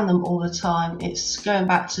around them all the time. It's going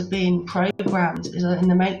back to being programmed in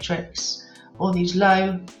the matrix, all these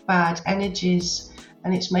low bad energies,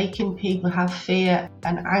 and it's making people have fear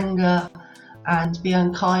and anger and be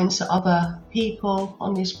unkind to other people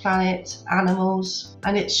on this planet, animals,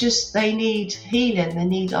 and it's just they need healing, they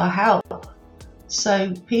need our help.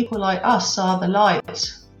 So people like us are the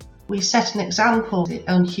light. We set an example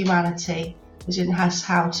on humanity, as in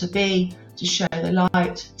how to be, to show the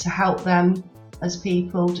light, to help them as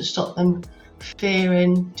people, to stop them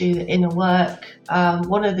fearing, do the inner work.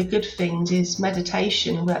 One of the good things is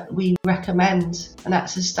meditation that we recommend, and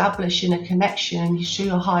that's establishing a connection to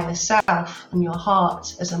your higher self and your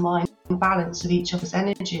heart as a mind balance of each other's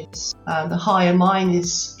energies. The higher mind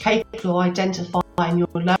is capable of identifying your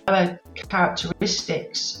lower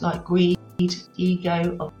characteristics like greed,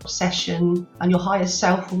 ego, obsession, and your higher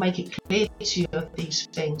self will make it clear to you of these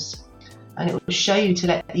things, and it will show you to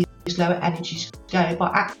let these lower energies go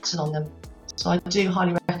by acting on them. So I do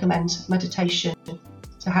highly recommend meditation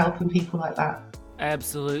to helping people like that.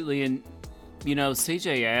 Absolutely. And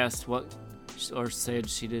CJ asked said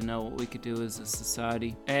she didn't know what we could do as a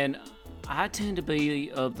society, and I tend to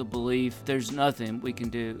be of the belief there's nothing we can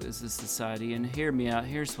do as a society. And hear me out,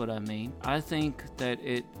 here's what I mean. I think that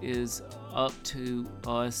it is up to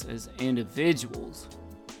us as individuals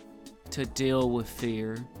to deal with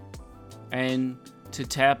fear and to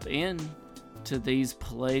tap in to these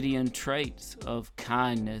Pleiadian traits of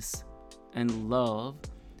kindness and love,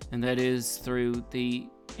 and that is through the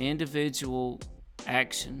individual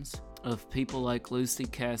actions of people like Lucy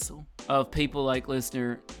Castle, of people like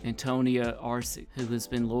listener Antonia Arsic, who has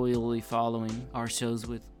been loyally following our shows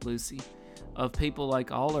with Lucy, of people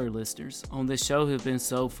like all our listeners on this show who have been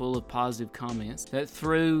so full of positive comments, that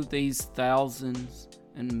through these thousands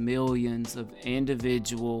and millions of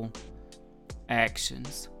individual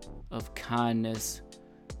actions of kindness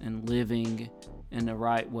and living in the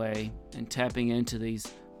right way and tapping into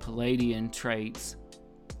these Palladian traits,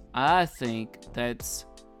 I think that's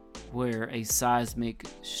where a seismic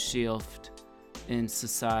shift in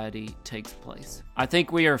society takes place. I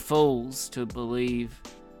think we are fools to believe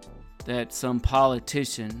that some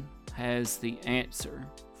politician has the answer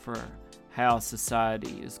for how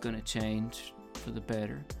society is going to change for the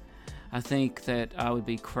better. I think that I would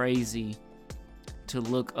be crazy to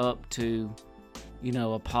look up to,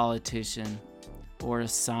 a politician or a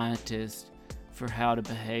scientist for how to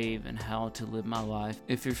behave and how to live my life.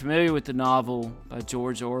 If you're familiar with the novel by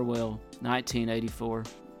George Orwell, 1984,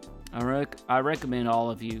 I recommend all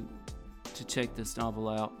of you to check this novel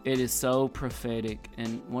out. It is so prophetic,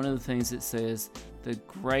 and one of the things it says, the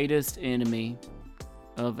greatest enemy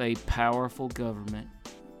of a powerful government,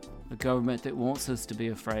 a government that wants us to be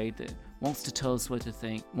afraid, that wants to tell us what to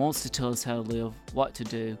think, wants to tell us how to live, what to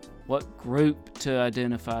do, what group to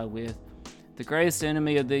identify with. The greatest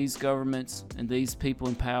enemy of these governments and these people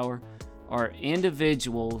in power are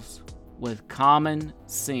individuals with common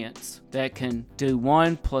sense that can do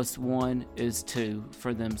 1 + 1 is 2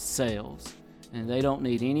 for themselves. And they don't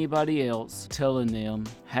need anybody else telling them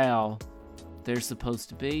how they're supposed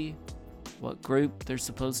to be, what group they're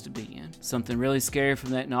supposed to be in. Something really scary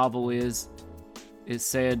from that novel is it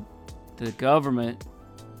said the government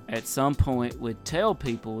at some point would tell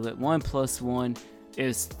people that 1 + 1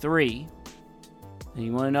 is 3. And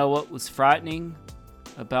you want to know what was frightening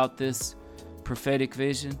about this prophetic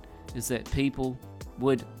vision? Is that people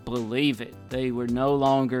would believe it. They were no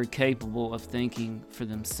longer capable of thinking for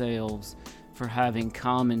themselves, for having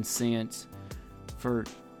common sense, for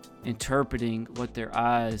interpreting what their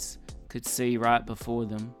eyes could see right before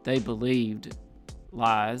them. They believed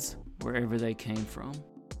lies wherever they came from.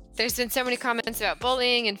 There's been so many comments about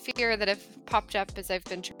bullying and fear that have popped up as I've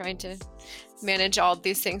been trying to manage all of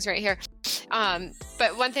these things right here.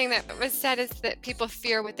 But one thing that was said is that people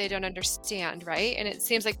fear what they don't understand, right? And it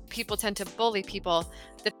seems like people tend to bully people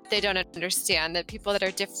that they don't understand, that people that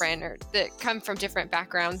are different or that come from different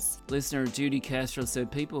backgrounds. Listener Judy Castro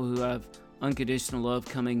said people who have unconditional love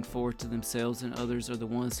coming forth to themselves and others are the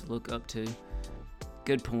ones to look up to.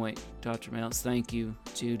 Good point, Dr. Mounts. Thank you,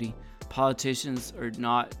 Judy. Politicians are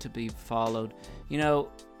not to be followed.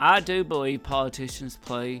 I do believe politicians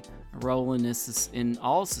play a role in this in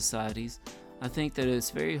all societies. I think that it's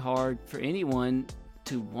very hard for anyone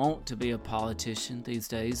to want to be a politician these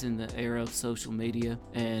days in the era of social media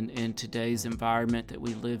and in today's environment that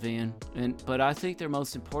we live in. But I think their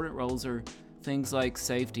most important roles are things like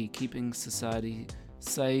safety, keeping society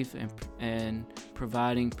safe and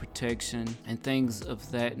providing protection and things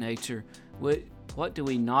of that nature. What do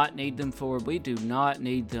we not need them for? We do not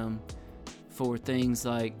need them for things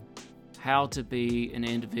like how to be an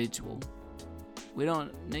individual. We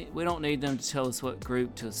don't need them to tell us what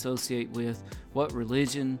group to associate with, what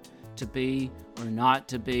religion to be or not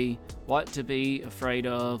to be, what to be afraid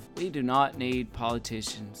of. We do not need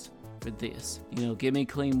politicians for this. Give me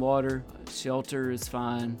clean water, shelter is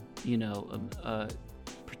fine,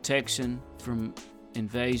 protection from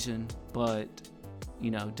invasion, but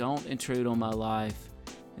don't intrude on my life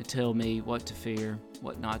and tell me what to fear,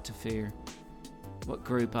 what not to fear, what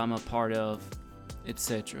group I'm a part of,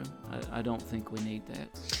 etc. I don't think we need that.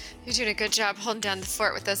 You're doing a good job holding down the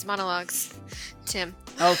fort with those monologues, Tim.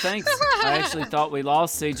 Oh, thanks. I actually thought we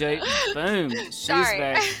lost CJ. Boom. She's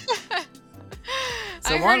back.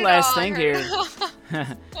 So one last thing here,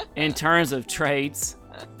 in terms of traits,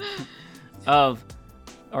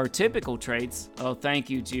 or typical traits. Oh, thank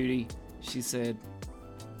you, Judy. She said,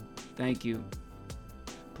 thank you.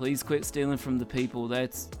 Please quit stealing from the people.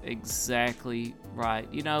 That's exactly right.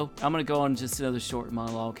 I'm going to go on just another short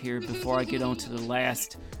monologue here before I get on to the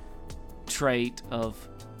last trait of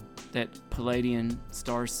that Palladian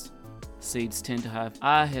star seeds tend to have.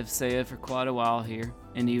 I have said for quite a while here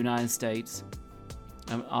in the United States,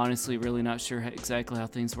 I'm honestly really not sure exactly how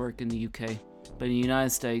things work in the UK, but in the United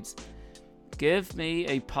States, give me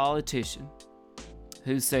a politician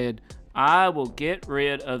who said, I will get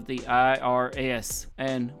rid of the IRS,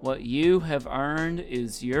 and what you have earned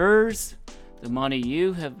is yours. The money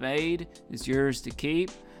you have made is yours to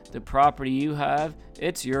keep. The property you have,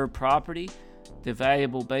 it's your property. The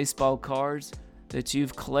valuable baseball cards that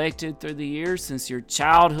you've collected through the years since your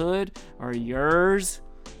childhood are yours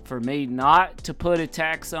for me not to put a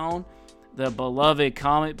tax on. The beloved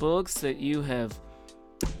comic books that you have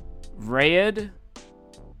read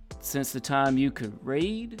since the time you could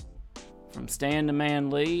read, from Stan the Man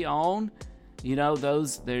Lee on,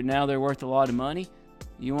 those they're worth a lot of money.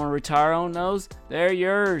 You want to retire on those? They're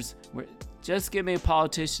yours. Just give me a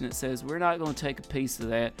politician that says we're not going to take a piece of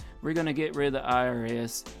that. We're going to get rid of the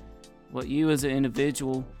IRS. what you as an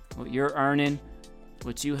individual, what you're earning,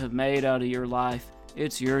 what you have made out of your life,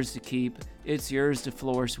 it's yours to keep. It's yours to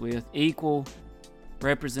flourish with. Equal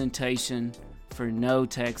representation for no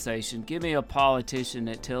taxation. Give me a politician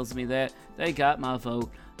that tells me that. They got my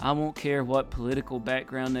vote. I won't care what political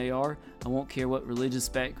background they are. I won't care what religious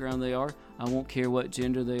background they are. I won't care what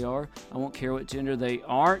gender they are. I won't care what gender they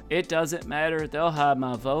aren't. It doesn't matter. They'll have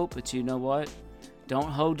my vote, but you know what? Don't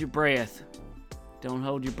hold your breath. Don't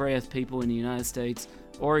hold your breath, people in the United States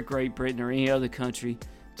or Great Britain or any other country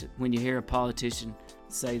when you hear a politician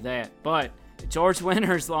say that. But George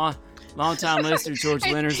Winters, long-time listener, George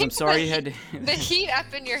Winters, I'm sorry you had to... The heat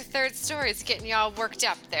up in your third story is getting y'all worked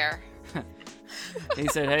up there. He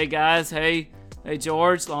said, hey guys, hey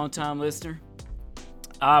George, long-time listener.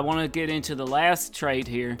 I want to get into the last trait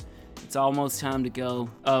here. It's almost time to go,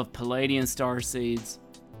 of Pleiadian starseeds.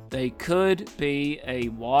 They could be a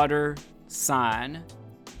water sign.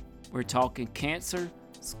 We're talking Cancer,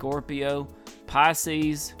 Scorpio,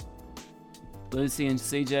 Pisces. Lucy and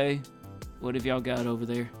CJ, what have y'all got over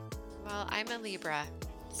there? Well, I'm a Libra,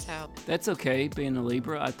 so... That's okay, being a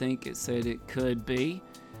Libra. I think it said it could be.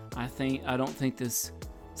 I don't think this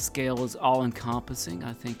scale is all-encompassing.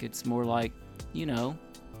 I think it's more like,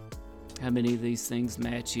 how many of these things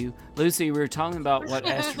match you. Lucy, we were talking about what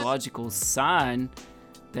astrological sign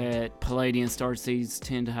that Pleiadian starseeds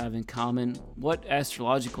tend to have in common. What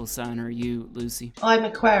astrological sign are you, Lucy? I'm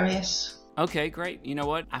Aquarius. Okay, great. You know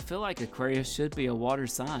what? I feel like Aquarius should be a water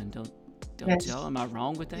sign. Don't Yes. y'all? Am I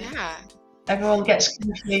wrong with that? Yeah. Everyone gets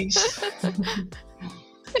confused.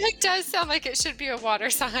 It does sound like it should be a water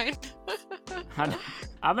sign.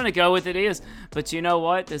 I'm going to go with it is. But you know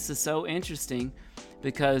what? This is so interesting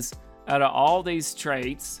because out of all these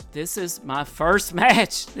traits, this is my first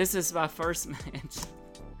match.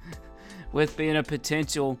 With being a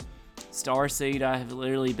potential starseed, I have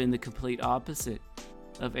literally been the complete opposite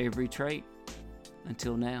of every trait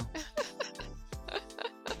until now.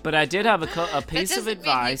 But I did have a piece of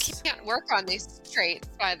advice. Mean you can't work on these traits,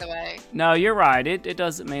 by the way. No, you're right. It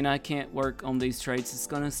doesn't mean I can't work on these traits. It's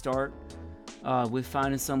going to start with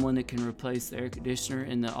finding someone that can replace the air conditioner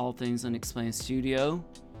in the All Things Unexplained studio.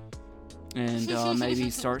 And maybe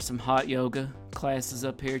start some hot yoga classes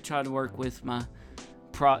up here. Try to work with my,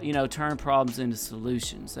 turn problems into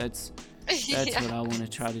solutions. That's what I want to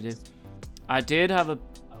try to do. I did have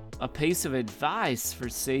a piece of advice for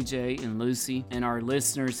CJ and Lucy and our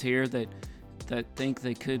listeners here that think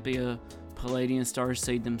they could be a Pleiadian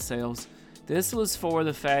starseed themselves. This was for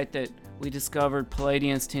the fact that we discovered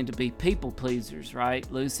Pleiadians tend to be people pleasers, right?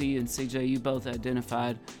 Lucy and CJ, you both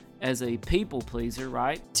identified as a people pleaser,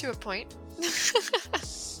 right? To a point.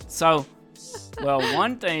 So,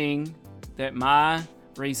 one thing that my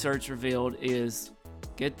research revealed is,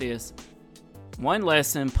 get this, one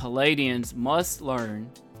lesson Pleiadians must learn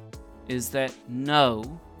is that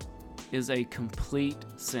no is a complete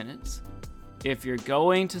sentence. If you're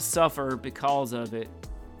going to suffer because of it,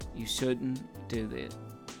 you shouldn't do that.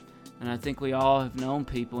 And I think we all have known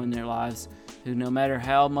people in their lives who, no matter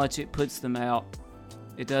how much it puts them out,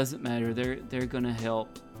 it doesn't matter. They're going to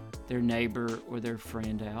help their neighbor or their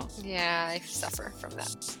friend out. Yeah, I suffer from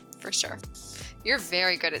that, for sure. You're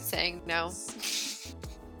very good at saying no.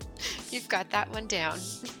 You've got that one down.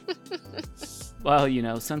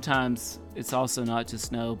 Well, sometimes it's also not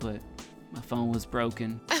just no, but my phone was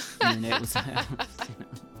broken and it was out.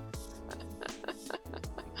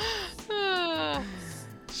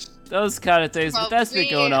 Those kind of things, but that's been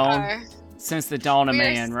going on since the dawn of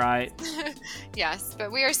man, right? Yes,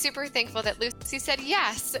 but we are super thankful that Lucy said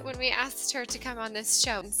yes when we asked her to come on this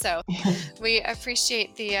show. So we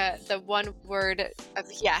appreciate the one word of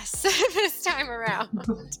yes this time around,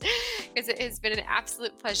 because it has been an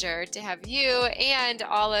absolute pleasure to have you and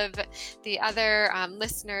all of the other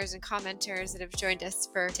listeners and commenters that have joined us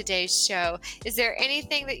for today's show. Is there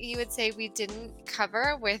anything that you would say we didn't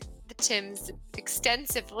cover with Tim's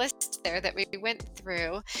extensive list there that we went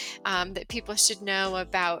through that people should know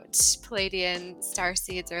about Pleiadian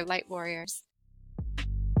starseeds or light warriors?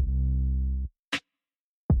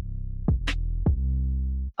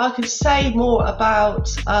 I could say more about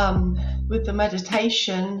with the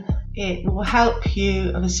meditation. It will help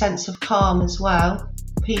you of a sense of calm as well,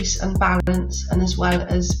 peace and balance, and as well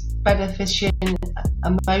as benefiting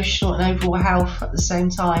emotional and overall health at the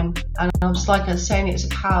same time. And just like I was saying, it's a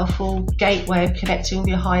powerful gateway of connecting with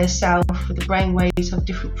your higher self, with the brainwaves of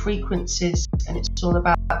different frequencies, and it's all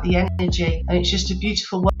about the energy. And it's just a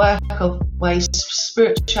beautiful work of ways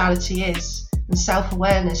spirituality is, and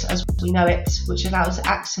self-awareness as we know it, which allows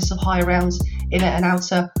access of higher realms, inner and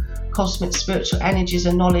outer cosmic spiritual energies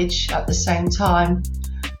and knowledge at the same time.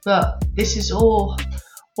 But this is all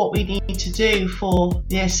what we need to do for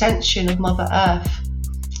the ascension of Mother Earth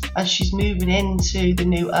as she's moving into the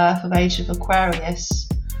new Earth of Age of Aquarius.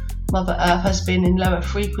 Mother Earth has been in lower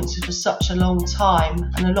frequency for such a long time,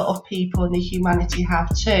 and a lot of people in the humanity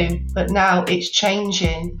have too, but now it's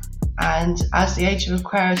changing, and as the Age of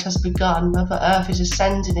Aquarius has begun, Mother Earth is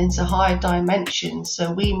ascending into higher dimensions,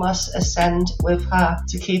 so we must ascend with her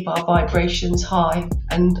to keep our vibrations high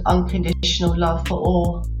and unconditional love for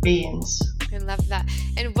all beings. I love that.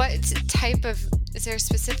 And is there a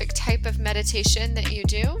specific type of meditation that you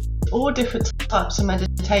do? All different types of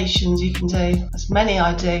meditations you can do. As many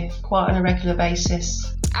I do, quite on a regular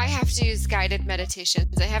basis. I have to use guided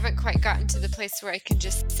meditations. I haven't quite gotten to the place where I can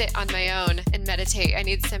just sit on my own and meditate. I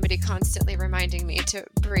need somebody constantly reminding me to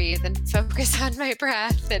breathe and focus on my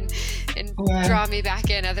breath and draw me back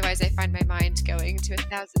in. Otherwise, I find my mind going to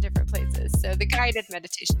 1,000 different places. So the guided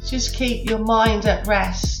meditation. Just keep your mind at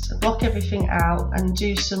rest, block everything out, and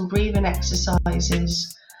do some breathing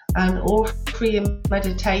exercises. And all through your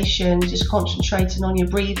meditation, just concentrating on your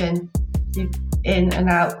breathing in and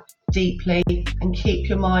out deeply, and keep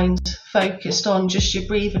your mind focused on just your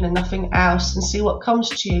breathing and nothing else, and see what comes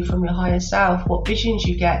to you from your higher self, what visions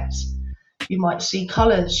you get. You might see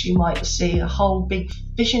colours, you might see a whole big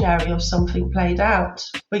visionary of something played out.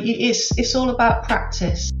 But it's all about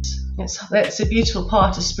practice. It's a beautiful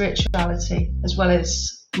part of spirituality, as well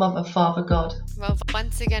as Mother, Father, God. Well,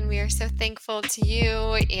 once again, we are so thankful to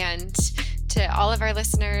you and to all of our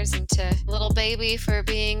listeners, and to little baby for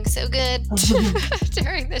being so good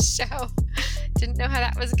during this show. Didn't know how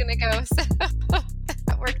that was going to go, so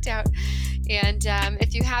that worked out. And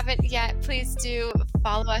if you haven't yet, please do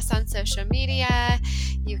follow us on social media.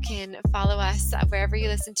 You can follow us wherever you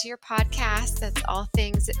listen to your podcast. That's All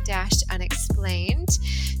Things Unexplained.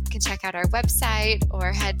 You can check out our website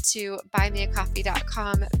or head to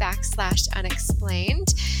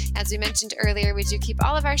buymeacoffee.com/unexplained. As we mentioned earlier, we do keep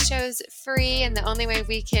all of our shows free, and the only way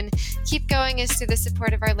we can keep going is through the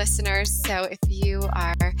support of our listeners. So if you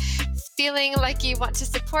are feeling like you want to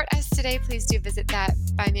support us today, please do visit that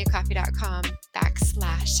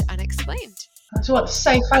buymeacoffee.com/unexplained. I just want to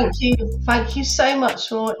say thank you. Thank you so much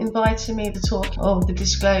for inviting me to talk of the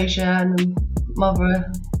disclosure and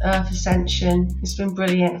Mother Earth Ascension. It's been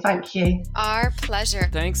brilliant. Thank you. Our pleasure.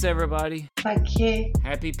 Thanks, everybody. Thank you.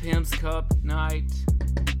 Happy Pimm's Cup night.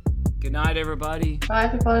 Good night, everybody. Bye,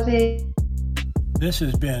 everybody. This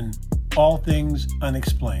has been All Things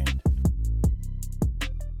Unexplained.